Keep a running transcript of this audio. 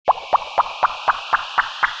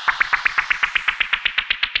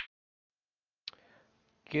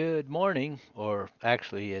Good morning, or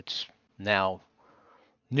actually, it's now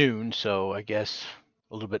noon, so I guess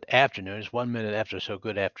a little bit afternoon. It's 1 minute after, so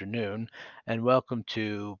good afternoon. And welcome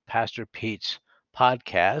to Pastor Pete's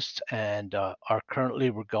podcast. And currently,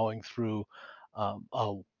 we're going through um,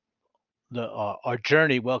 uh, our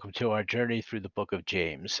journey. Welcome to our journey through the book of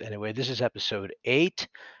James. Anyway, this is episode 8,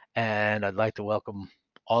 and I'd like to welcome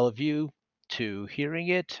all of you to hearing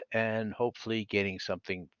it and hopefully getting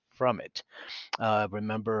something from it.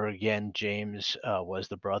 Remember again, James was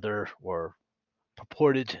the brother, or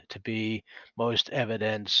purported to be. Most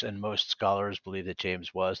evidence and most scholars believe that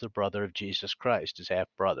James was the brother of Jesus Christ, his half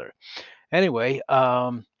brother. Anyway,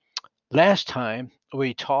 last time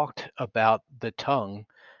we talked about the tongue,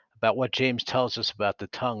 about what James tells us about the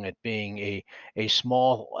tongue, it being a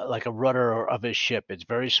small, like a rudder of a ship. It's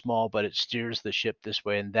very small, but it steers the ship this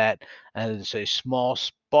way and that, and it's a small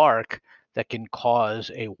spark that can cause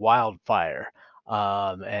a wildfire.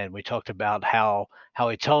 And we talked about how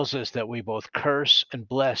he tells us that we both curse and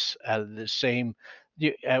bless out of the same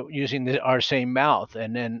using our same mouth,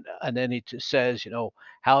 and then he says,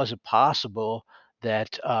 how is it possible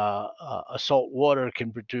that a salt water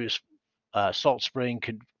can produce salt spring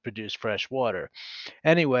can produce fresh water.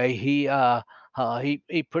 Anyway, he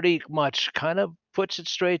pretty much kind of puts it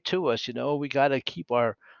straight to us. We got to keep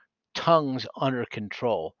our tongues under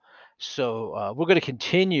control. So we're going to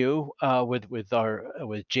continue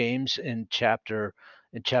with James in chapter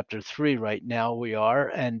 3 right now. We are,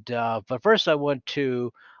 and but first I want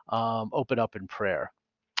to open up in prayer.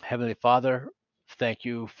 Heavenly Father, thank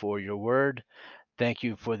you for your word. Thank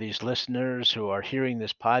you for these listeners who are hearing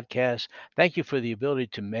this podcast. Thank you for the ability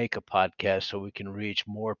to make a podcast so we can reach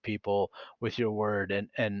more people with your word.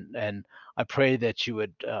 And I pray that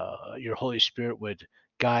your Holy Spirit would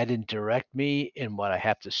guide and direct me in what I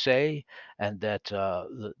have to say, and that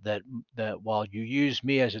while you use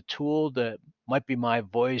me as a tool, that might be my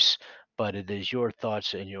voice, but it is your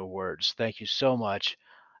thoughts and your words. Thank you so much,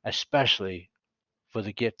 especially for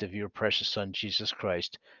the gift of your precious Son, Jesus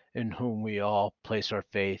Christ, in whom we all place our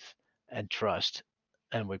faith and trust,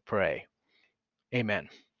 and we pray. Amen.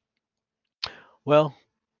 Well,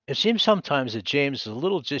 it seems sometimes that James is a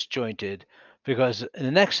little disjointed because in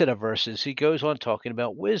the next set of verses he goes on talking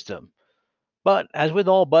about wisdom. But as with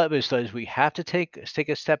all Bible studies, we have to take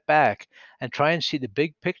a step back and try and see the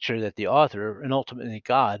big picture that the author and ultimately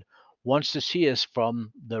God wants to see us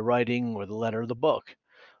from the writing or the letter of the book.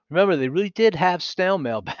 Remember, they really did have snail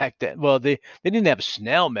mail back then. Well, they didn't have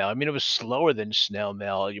snail mail. I mean, it was slower than snail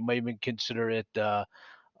mail. You might even consider it,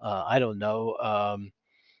 I don't know,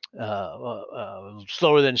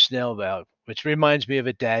 slower than snail mail, which reminds me of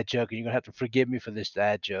a dad joke. And you're going to have to forgive me for this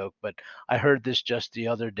dad joke, but I heard this just the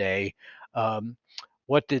other day. Um,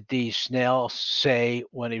 what did the snail say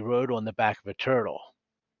when he rode on the back of a turtle?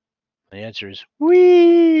 The answer is,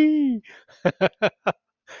 wee.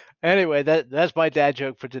 Anyway, that's my dad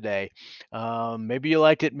joke for today. Maybe you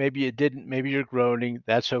liked it, maybe you didn't, maybe you're groaning.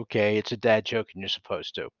 That's okay. It's a dad joke, and you're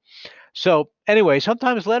supposed to. So, anyway,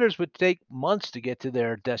 sometimes letters would take months to get to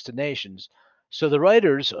their destinations. So the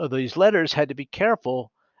writers of these letters had to be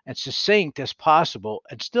careful and succinct as possible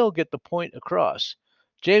and still get the point across.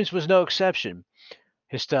 James was no exception.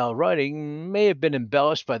 His style of writing may have been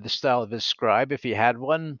embellished by the style of his scribe if he had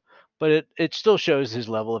one, but it still shows his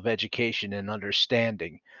level of education and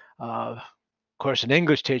understanding. Of course, an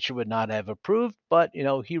English teacher would not have approved, but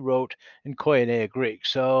he wrote in Koine Greek.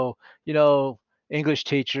 So, you know, English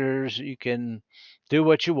teachers, you can do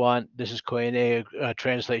what you want. This is Koine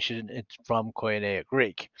translation. It's from Koine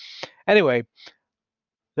Greek. Anyway,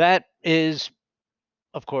 that is,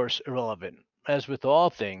 of course, irrelevant. As with all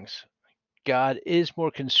things, God is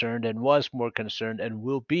more concerned and was more concerned and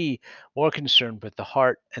will be more concerned with the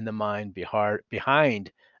heart and the mind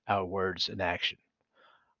behind our words and action.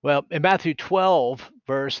 Well, in Matthew 12,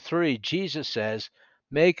 verse 3, Jesus says,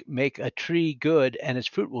 make a tree good and its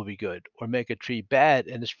fruit will be good, or make a tree bad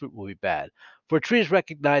and its fruit will be bad. For a tree is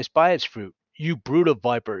recognized by its fruit. You brood of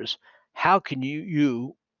vipers, how can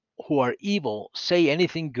you who are evil say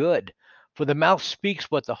anything good? For the mouth speaks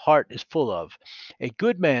what the heart is full of. A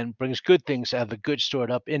good man brings good things out of the good stored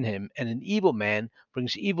up in him, and an evil man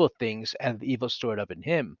brings evil things out of the evil stored up in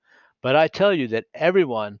him. But I tell you that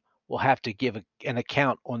everyone will have to give an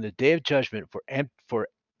account on the day of judgment for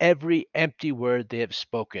every empty word they have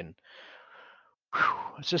spoken. Whew,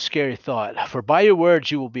 it's a scary thought. For by your words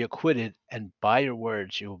you will be acquitted, and by your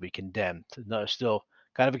words you will be condemned. No, still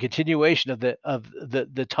kind of a continuation of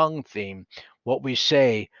the tongue theme. What we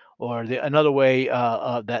say, or another way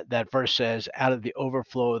that verse says, "Out of the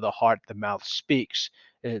overflow of the heart, the mouth speaks."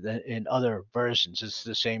 In other versions, it's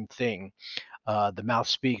the same thing. The mouth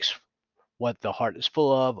speaks what the heart is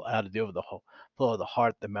full of. Out of the over the flow of the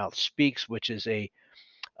heart, the mouth speaks, which is a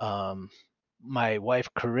um, my wife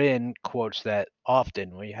Corinne quotes that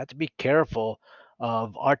often. We have to be careful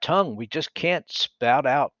of our tongue. We just can't spout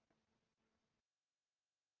out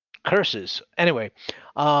curses. Anyway,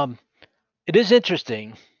 um, it is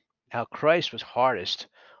interesting how Christ was hardest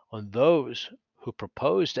on those who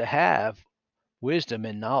proposed to have wisdom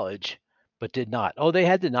and knowledge, but did not. Oh, they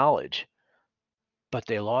had the knowledge, but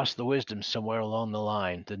they lost the wisdom somewhere along the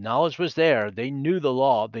line. The knowledge was there. They knew the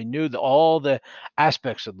law. They knew all the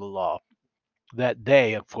aspects of the law. That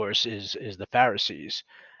they, of course, is the Pharisees,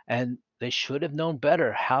 and they should have known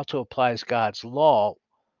better how to apply God's law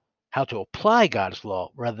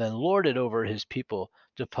rather than lord it over his people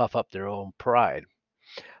to puff up their own pride.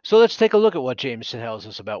 So let's take a look at what James tells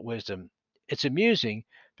us about wisdom. It's amusing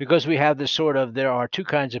because we have this sort of there are two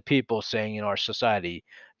kinds of people saying in our society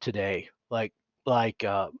today, like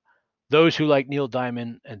those who like Neil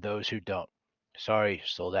Diamond and those who don't. Sorry,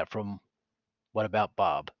 stole that from What About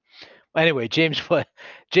Bob? Anyway, James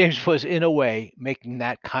was in a way making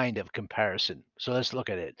that kind of comparison. So let's look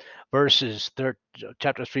at it.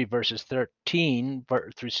 Chapter 3, verses 13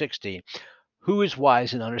 through 16. Who is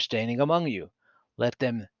wise and understanding among you? Let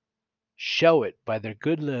them show it by their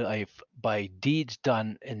good life, by deeds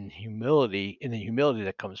done in the humility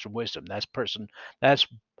that comes from wisdom. That's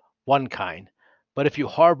one kind. But if you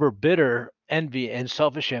harbor bitter envy and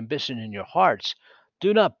selfish ambition in your hearts,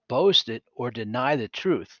 do not boast it or deny the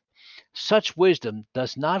truth. Such wisdom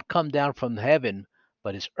does not come down from heaven,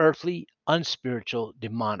 but is earthly, unspiritual,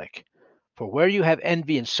 demonic. For where you have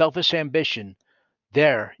envy and selfish ambition,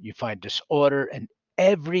 there you find disorder and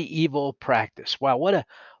every evil practice. Wow,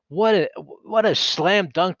 what a slam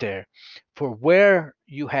dunk there. For where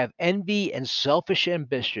you have envy and selfish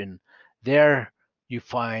ambition, there you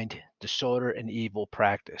find disorder and evil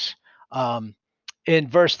practice. Um, in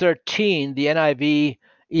verse 13, the NIV,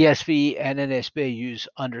 ESV, and NSB use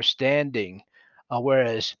understanding,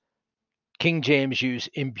 whereas King James use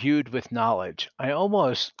imbued with knowledge. I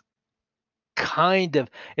almost kind of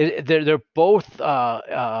they're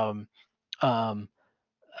um, uh,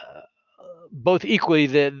 both equally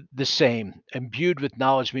the same. Imbued with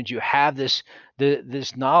knowledge means you have this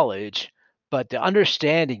knowledge, but the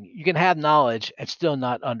understanding you can have knowledge and still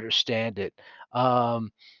not understand it.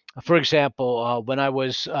 Um, for example, when I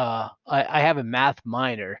have a math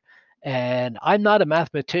minor, and I'm not a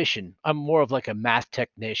mathematician. I'm more of like a math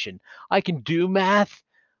technician. I can do math,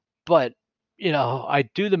 but I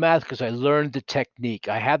do the math because I learned the technique.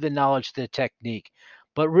 I have the knowledge of the technique.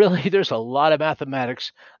 But really, there's a lot of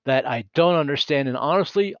mathematics that I don't understand. And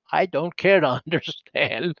honestly, I don't care to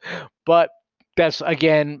understand. But that's,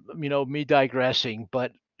 again, me digressing.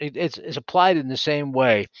 But it's applied in the same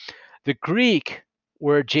way. The Greek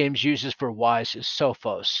word James uses for wise is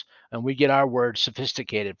sophos, and we get our word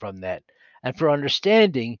sophisticated from that. And for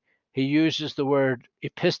understanding, he uses the word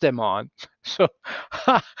epistemon. So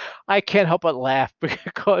I can't help but laugh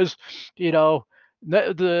because,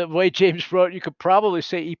 the way James wrote, you could probably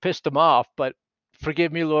say epistemoph, but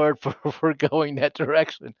forgive me, Lord, for going that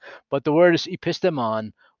direction. But the word is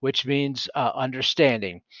epistemon, which means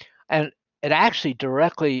understanding. And it actually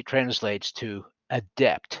directly translates to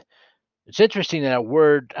adept. It's interesting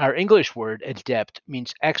that our English word adept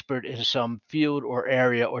means expert in some field or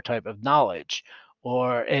area or type of knowledge,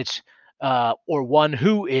 or or one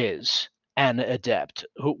who is an adept,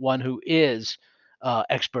 one who is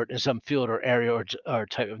expert in some field or area or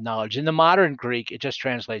type of knowledge. In the modern Greek, it just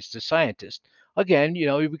translates to scientist. Again,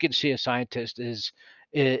 we can see a scientist is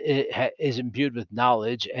imbued with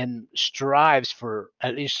knowledge and strives for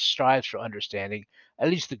understanding. At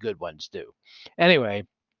least the good ones do. Anyway,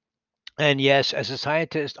 and yes, as a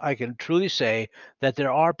scientist, I can truly say that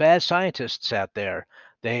there are bad scientists out there.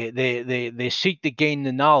 They seek to gain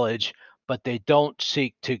the knowledge, but they don't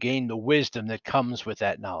seek to gain the wisdom that comes with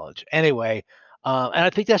that knowledge. Anyway, and I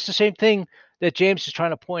think that's the same thing that James is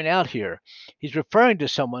trying to point out here. He's referring to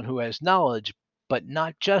someone who has knowledge, but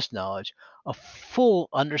not just knowledge, a full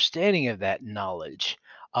understanding of that knowledge.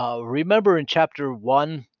 Remember in chapter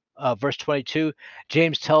 1, verse 22,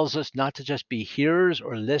 James tells us not to just be hearers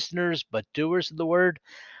or listeners, but doers of the word.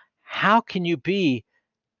 How can you be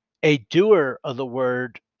a doer of the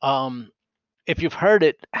word? If you've heard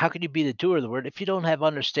it, how can you be the doer of the word if you don't have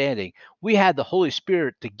understanding? We had the Holy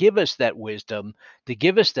Spirit to give us that wisdom, to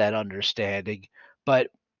give us that understanding, but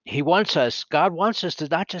God wants us to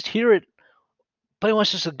not just hear it, but He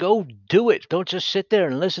wants us to go do it. Don't just sit there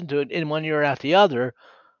and listen to it in one ear out the other.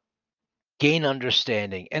 gain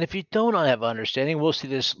understanding. And if you don't have understanding, we'll see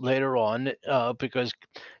this later on, because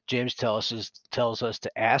James tells us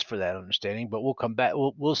to ask for that understanding. But we'll come back.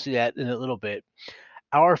 We'll see that in a little bit.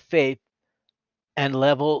 Our faith and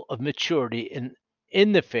level of maturity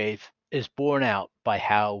in the faith is borne out by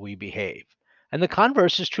how we behave. And the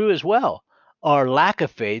converse is true as well. Our lack of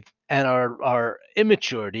faith and our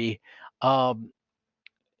um,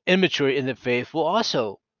 immaturity in the faith will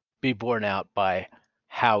also be borne out by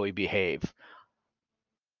how we behave.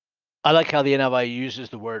 I like how the NIV uses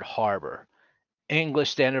the word harbor. English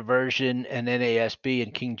Standard Version and NASB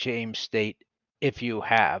and King James state, if you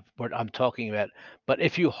have, what I'm talking about, but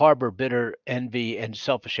if you harbor bitter envy and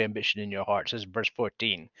selfish ambition in your hearts, this is verse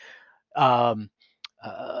 14. The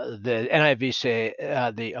NIV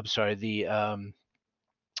say, I'm sorry, the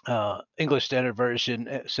English Standard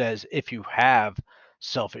Version says, if you have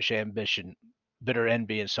selfish ambition, bitter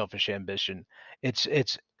envy and selfish ambition. It's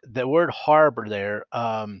the word harbor there.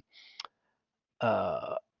 Uh,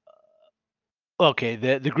 Okay,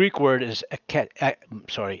 the Greek word is akit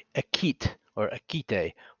or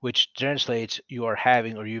akite, which translates you are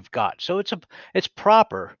having or you've got. So it's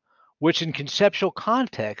proper, which in conceptual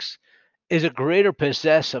context is a greater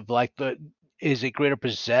possessive, is a greater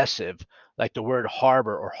possessive, like the word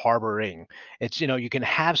harbor or harboring. It's, you can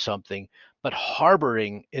have something, but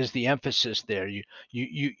harboring is the emphasis there.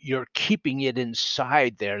 You're keeping it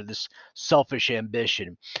inside there, this selfish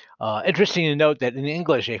ambition. Interesting to note that in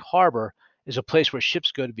English, a harbor is a place where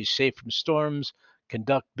ships go to be safe from storms,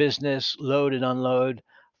 conduct business, load and unload,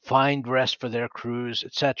 find rest for their crews,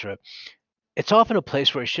 etc. It's often a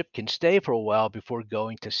place where a ship can stay for a while before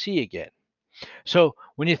going to sea again. So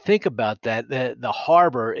when you think about that, the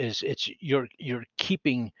harbor is, it's you're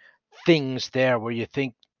keeping things there where you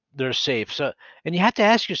think they're safe. So, and you have to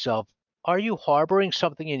ask yourself, are you harboring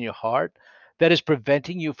something in your heart that is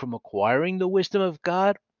preventing you from acquiring the wisdom of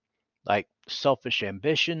God, like selfish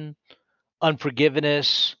ambition,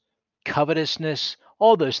 unforgiveness, covetousness,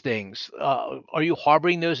 all those things? Are you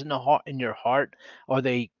harboring those in the heart, in your heart? Are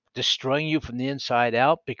they destroying you from the inside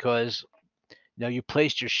out because you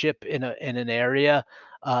placed your ship in an area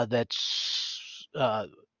that's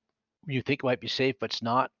you think might be safe, but it's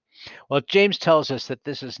not? Well, James tells us that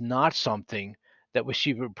this is not something that we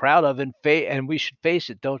should be proud of, and we should face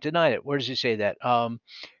it. Don't deny it. Where does he say that?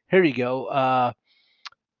 Here you go.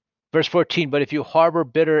 Verse 14, but if you harbor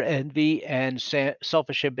bitter envy and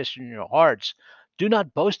selfish ambition in your hearts, do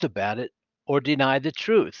not boast about it or deny the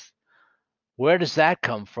truth. Where does that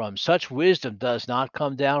come from? Such wisdom does not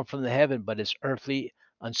come down from the heaven, but is earthly,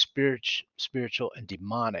 unspiritual, and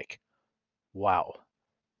demonic. Wow.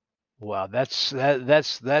 Wow, that's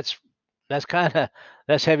kind of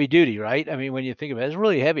that's heavy duty, right? I mean, when you think about it, it's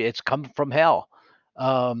really heavy. It's come from hell.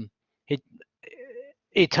 Um, it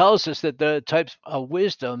it tells us that the types of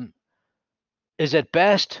wisdom is at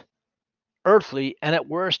best earthly and at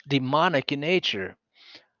worst demonic in nature.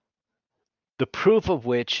 The proof of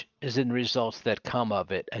which is in results that come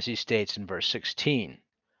of it, as he states in verse 16.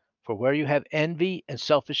 For where you have envy and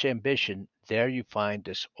selfish ambition, there you find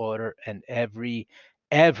disorder and every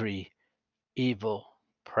evil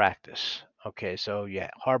practice. Okay, so yeah,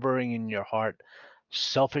 harboring in your heart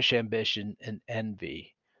selfish ambition and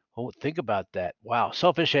envy. Oh, think about that. Wow,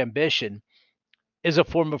 selfish ambition is a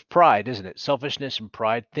form of pride, isn't it? Selfishness and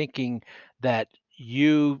pride, thinking that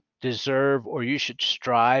you deserve or you should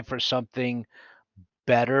strive for something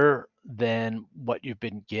better than what you've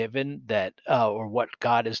been given, that or what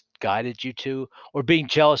God has guided you to, or being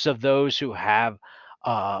jealous of those who have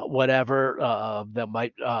whatever that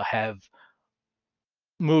might have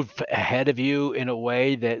moved ahead of you in a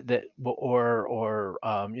way or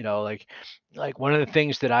like one of the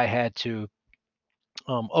things that I had to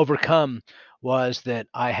overcome was that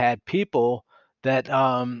I had people that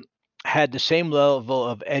had the same level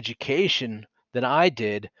of education than I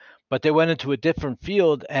did, but they went into a different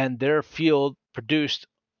field, and their field produced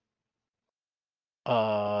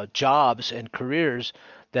jobs and careers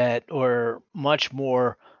that were much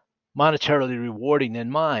more monetarily rewarding than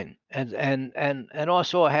mine, and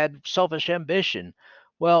also I had selfish ambition.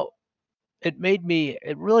 Well, it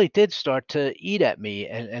really did start to eat at me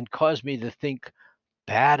and cause me to think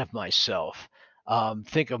bad of myself,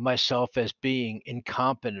 think of myself as being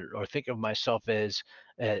incompetent, or think of myself as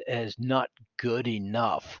not good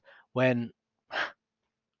enough, when I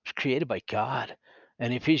was created by God.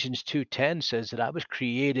 And Ephesians 2:10 says that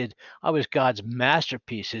I was God's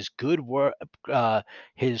masterpiece, his good work,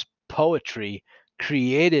 his poetry,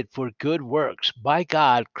 created for good works, by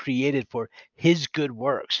God, created for his good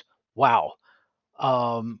works. Wow.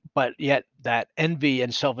 But yet that envy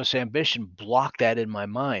and selfish ambition block that in my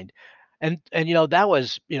mind. And that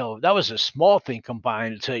was a small thing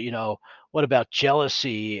combined to, what about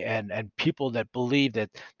jealousy and people that believe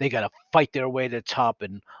that they got to fight their way to the top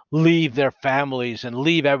and leave their families and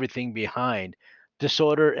leave everything behind.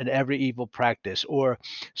 Disorder and every evil practice, or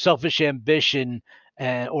selfish ambition,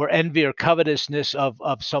 or envy or covetousness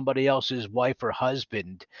of somebody else's wife or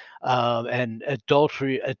husband, and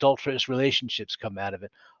adulterous relationships come out of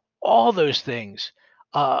it. All those things.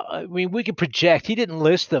 I mean, we can project. He didn't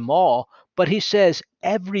list them all, but he says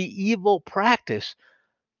every evil practice.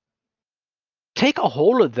 Take a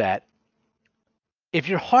hold of that. If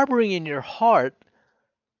you're harboring in your heart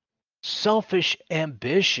selfish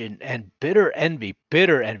ambition and bitter envy,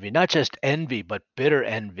 not just envy, but bitter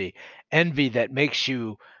envy that makes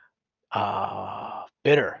you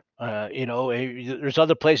bitter. There's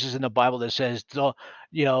other places in the Bible that says, don't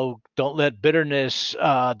let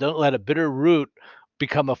don't let a bitter root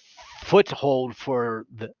become a foothold for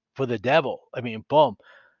the devil. I mean, boom,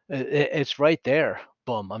 it's right there.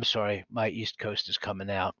 Boom. I'm sorry, my East Coast is coming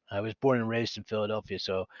out. I was born and raised in Philadelphia,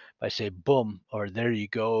 so if I say boom or there you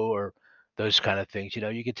go or those kind of things,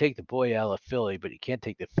 you can take the boy out of Philly, but you can't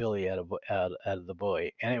take the Philly out of the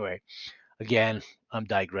boy. Anyway, again, I'm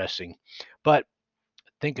digressing. But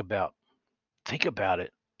think about think about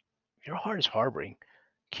it. Your heart is harboring,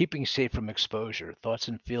 keeping safe from exposure, thoughts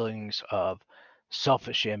and feelings of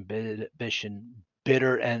selfish ambition,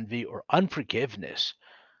 bitter envy, or unforgiveness.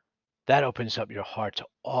 That opens up your heart to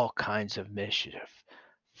all kinds of mischief,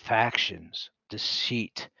 factions,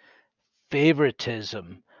 deceit,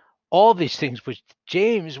 favoritism, all these things which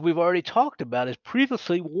James, we've already talked about, has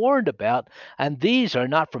previously warned about, and these are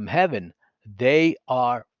not from heaven, they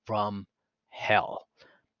are from hell.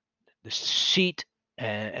 Deceit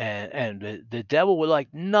and the devil would like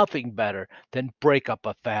nothing better than break up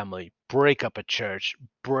a family, break up a church,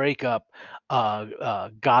 break up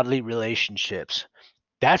godly relationships.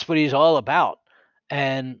 That's what he's all about.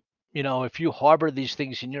 And, if you harbor these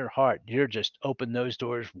things in your heart, you're just open those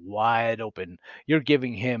doors wide open. You're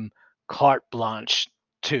giving him carte blanche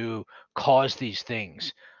to cause these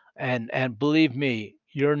things. And believe me,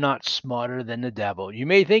 you're not smarter than the devil. You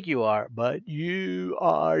may think you are, but you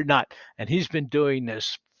are not. And he's been doing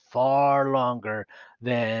this far longer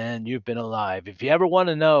than you've been alive. If you ever want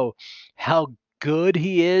to know how good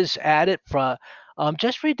he is at it,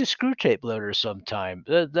 just read the Screw Tape Letters sometime.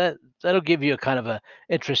 That'll give you a kind of a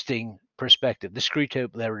interesting perspective. The Screw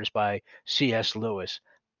Tape Letters by C.S. Lewis,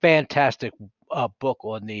 fantastic book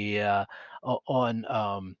on the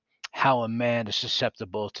on how a man is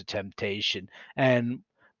susceptible to temptation, and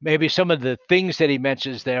maybe some of the things that he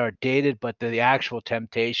mentions there are dated, but the actual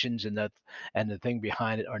temptations and the thing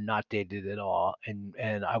behind it are not dated at all.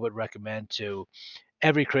 And I would recommend to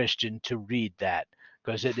every Christian to read that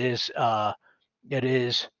because it is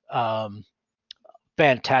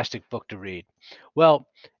fantastic book to read. Well,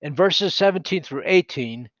 in verses 17 through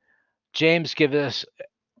 18, James gives us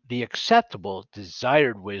the acceptable,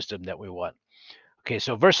 desired wisdom that we want. Okay,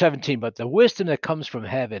 so verse 17, but the wisdom that comes from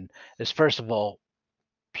heaven is first of all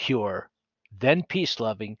pure, then peace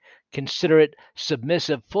loving, considerate,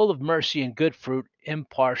 submissive, full of mercy and good fruit,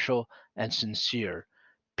 impartial and sincere.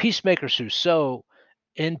 Peacemakers who sow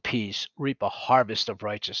in peace reap a harvest of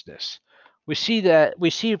righteousness. We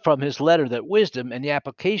see from his letter that wisdom and the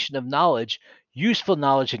application of knowledge, useful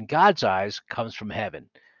knowledge in God's eyes, comes from heaven.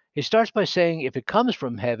 He starts by saying if it comes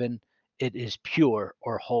from heaven, it is pure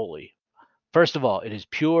or holy. First of all, it is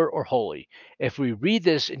pure or holy. If we read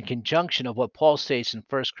this in conjunction of what Paul states in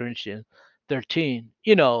 1 Corinthians 13,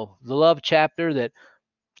 the love chapter that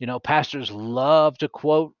pastors love to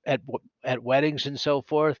quote at weddings and so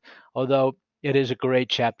forth. Although it is a great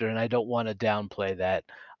chapter, and I don't want to downplay that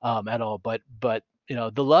at all. But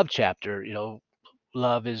the love chapter.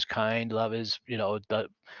 Love is kind. Love is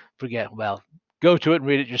forget. Well, go to it and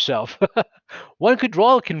read it yourself. One could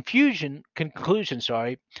draw a conclusion,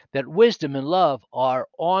 sorry, that wisdom and love are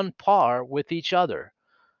on par with each other.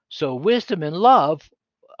 So wisdom and love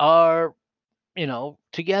are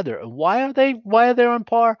together. And why are they on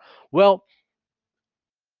par? Well,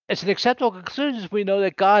 it's an acceptable conclusion. We know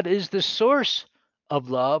that God is the source of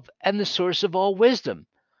love and the source of all wisdom.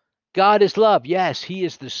 God is love. Yes, he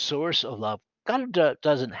is the source of love. God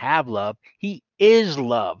doesn't have love. He is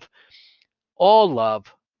love. All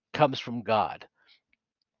love comes from God.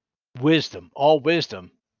 All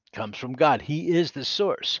wisdom comes from God. He is the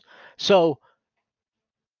source. So,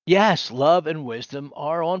 yes, love and wisdom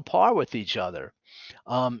are on par with each other.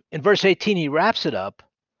 In verse 18, he wraps it up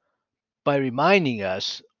by reminding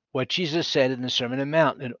us what Jesus said in the Sermon on the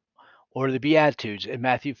Mount or the Beatitudes in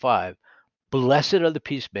Matthew 5. Blessed are the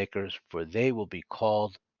peacemakers, for they will be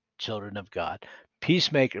called children of God.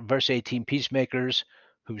 Peacemaker, verse 18, peacemakers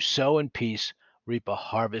who sow in peace reap a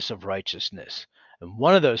harvest of righteousness. And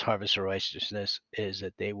one of those harvests of righteousness is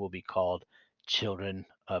that they will be called children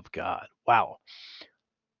of God. Wow.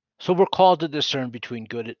 So we're called to discern between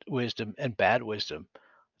good wisdom and bad wisdom.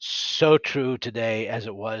 So true today as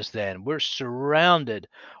it was then. We are surrounded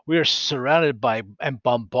by and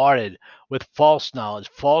bombarded with false knowledge,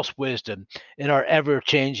 false wisdom in our ever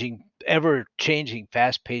changing,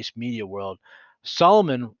 fast paced media world.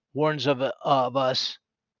 Solomon warns of us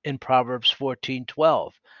in Proverbs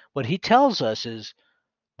 14:12. What he tells us is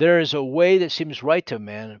there is a way that seems right to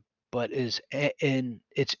man, but in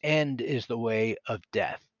its end is the way of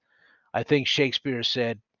death. I think Shakespeare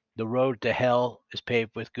said, "The road to hell is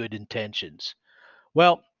paved with good intentions."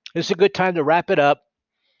 Well, this is a good time to wrap it up,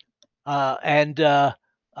 and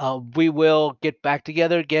we will get back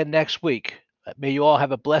together again next week. May you all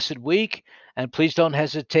have a blessed week, and please don't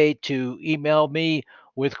hesitate to email me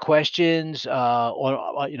with questions,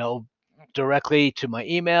 or directly to my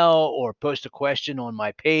email, or post a question on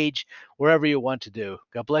my page, wherever you want to do.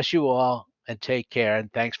 God bless you all, and take care,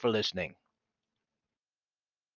 and thanks for listening.